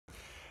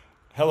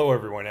Hello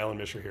everyone, Alan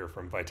Misher here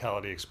from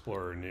Vitality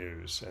Explorer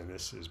News, and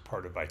this is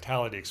part of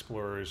Vitality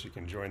Explorers. You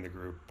can join the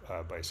group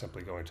by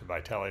simply going to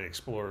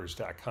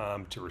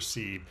vitalityexplorers.com to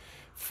receive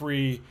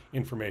free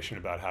information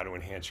about how to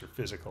enhance your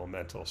physical,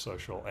 mental,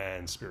 social,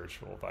 and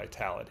spiritual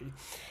vitality.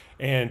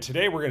 And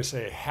today we're going to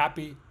say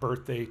happy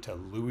birthday to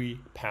Louis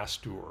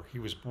Pasteur. He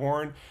was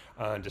born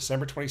on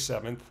December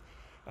 27th,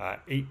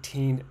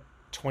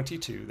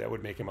 1822. That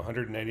would make him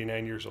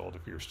 199 years old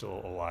if he were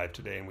still alive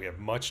today, and we have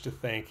much to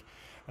thank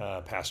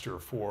Pasteur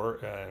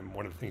for. And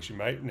one of the things you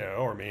might know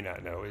or may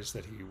not know is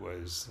that he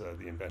was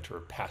the inventor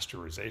of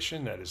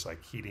pasteurization. That is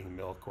like heating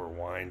milk or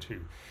wine to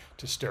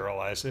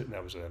sterilize it, and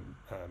that was a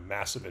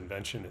massive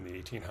invention in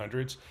the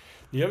 1800s.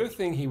 The other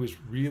thing he was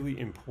really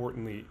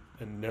importantly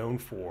known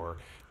for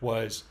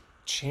was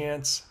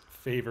chance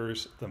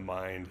favors the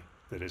mind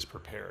that is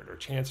prepared, or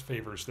chance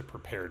favors the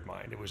prepared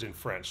mind. It was in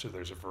French, so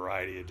there's a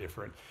variety of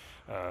different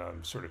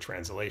sort of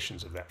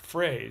translations of that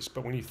phrase.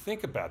 But when you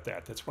think about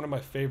that, that's one of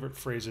my favorite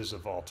phrases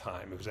of all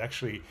time. It was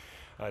actually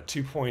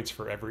 2 points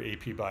for every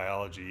AP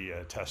biology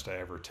test I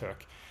ever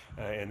took,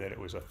 and that it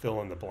was a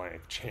fill in the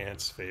blank.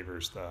 Chance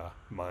favors the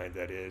mind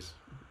that is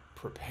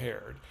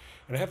prepared.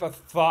 And I have a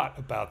thought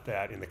about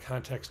that in the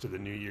context of the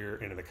new year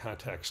and in the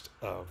context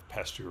of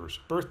Pasteur's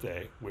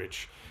birthday,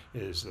 which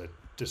is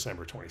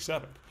December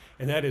 27th.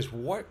 And that is,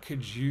 what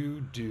could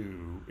you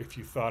do if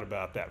you thought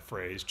about that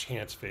phrase,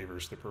 chance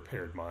favors the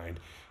prepared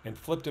mind, and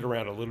flipped it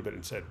around a little bit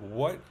and said,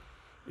 what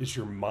is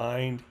your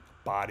mind,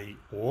 body,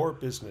 or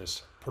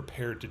business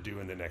prepared to do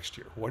in the next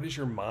year? What is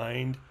your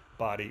mind,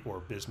 body, or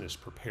business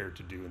prepared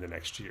to do in the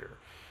next year?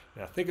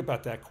 Now think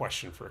about that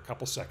question for a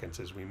couple seconds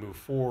as we move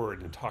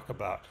forward and talk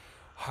about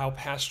how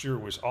Pasteur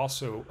was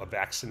also a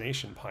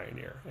vaccination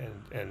pioneer,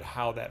 and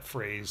how that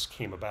phrase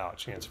came about,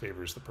 chance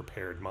favors the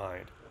prepared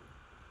mind.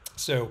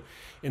 So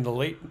in the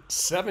late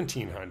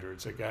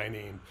 1700s, a guy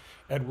named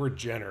Edward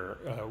Jenner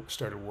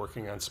started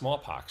working on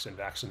smallpox and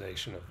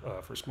vaccination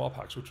for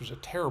smallpox, which was a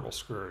terrible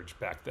scourge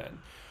back then.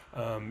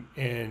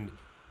 And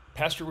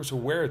Pasteur was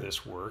aware of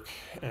this work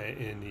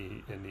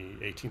in the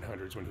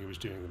 1800s when he was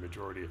doing the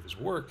majority of his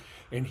work,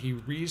 and he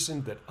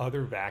reasoned that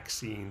other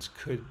vaccines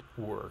could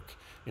work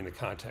in the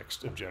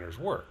context of Jenner's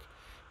work.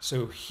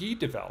 So he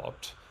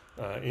developed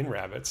in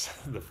rabbits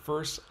the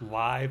first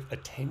live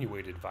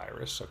attenuated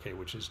virus,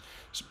 which is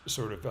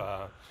sort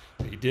of,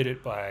 he did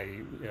it by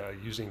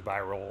using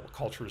viral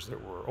cultures that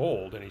were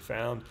old, and he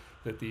found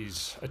that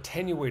these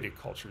attenuated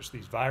cultures,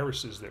 these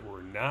viruses that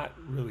were not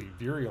really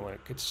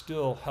virulent, could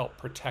still help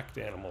protect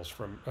animals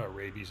from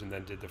rabies, and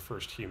then did the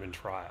first human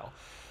trial.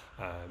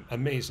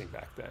 Amazing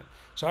back then.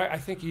 So I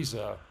think he's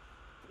a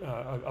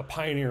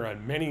pioneer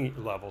on many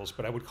levels,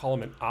 but I would call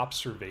him an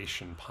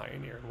observation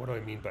pioneer. And what do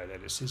I mean by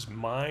that is his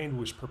mind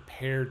was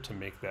prepared to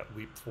make that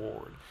leap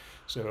forward.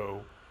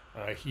 So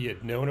he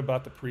had known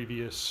about the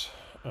previous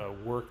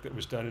work that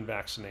was done in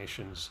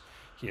vaccinations.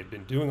 He had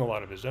been doing a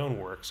lot of his own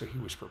work, so he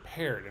was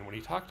prepared. And when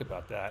he talked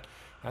about that,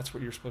 that's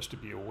what you're supposed to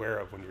be aware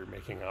of when you're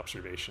making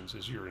observations,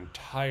 is your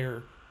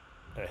entire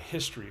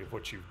history of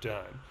what you've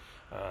done.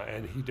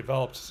 And he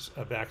developed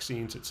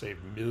vaccines that saved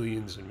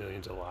millions and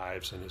millions of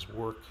lives, and his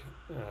work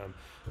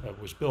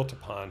was built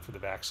upon for the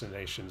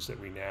vaccinations that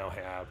we now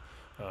have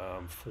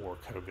for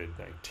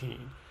COVID-19.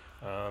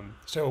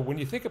 So when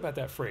you think about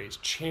that phrase,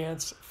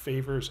 chance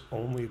favors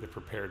only the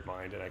prepared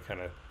mind, and I kind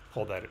of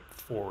pull that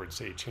forward,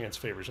 say chance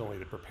favors only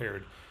the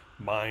prepared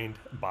mind,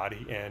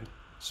 body, and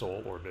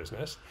soul or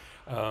business.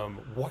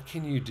 What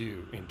can you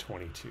do in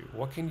 22?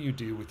 What can you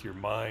do with your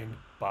mind,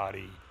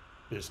 body,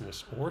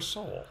 business, or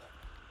soul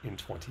in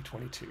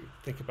 2022?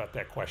 Think about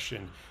that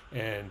question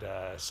and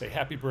say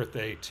happy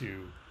birthday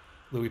to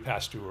Louis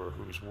Pasteur,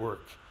 whose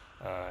work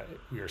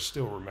we are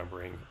still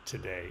remembering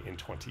today in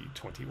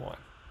 2021.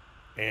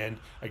 And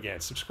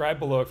again, subscribe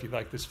below if you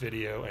like this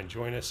video, and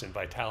join us in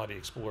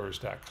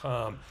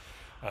vitalityexplorers.com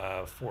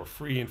for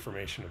free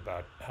information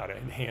about how to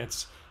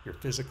enhance your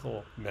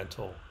physical,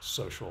 mental,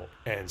 social,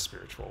 and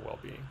spiritual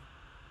well-being.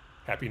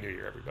 Happy New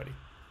Year, everybody.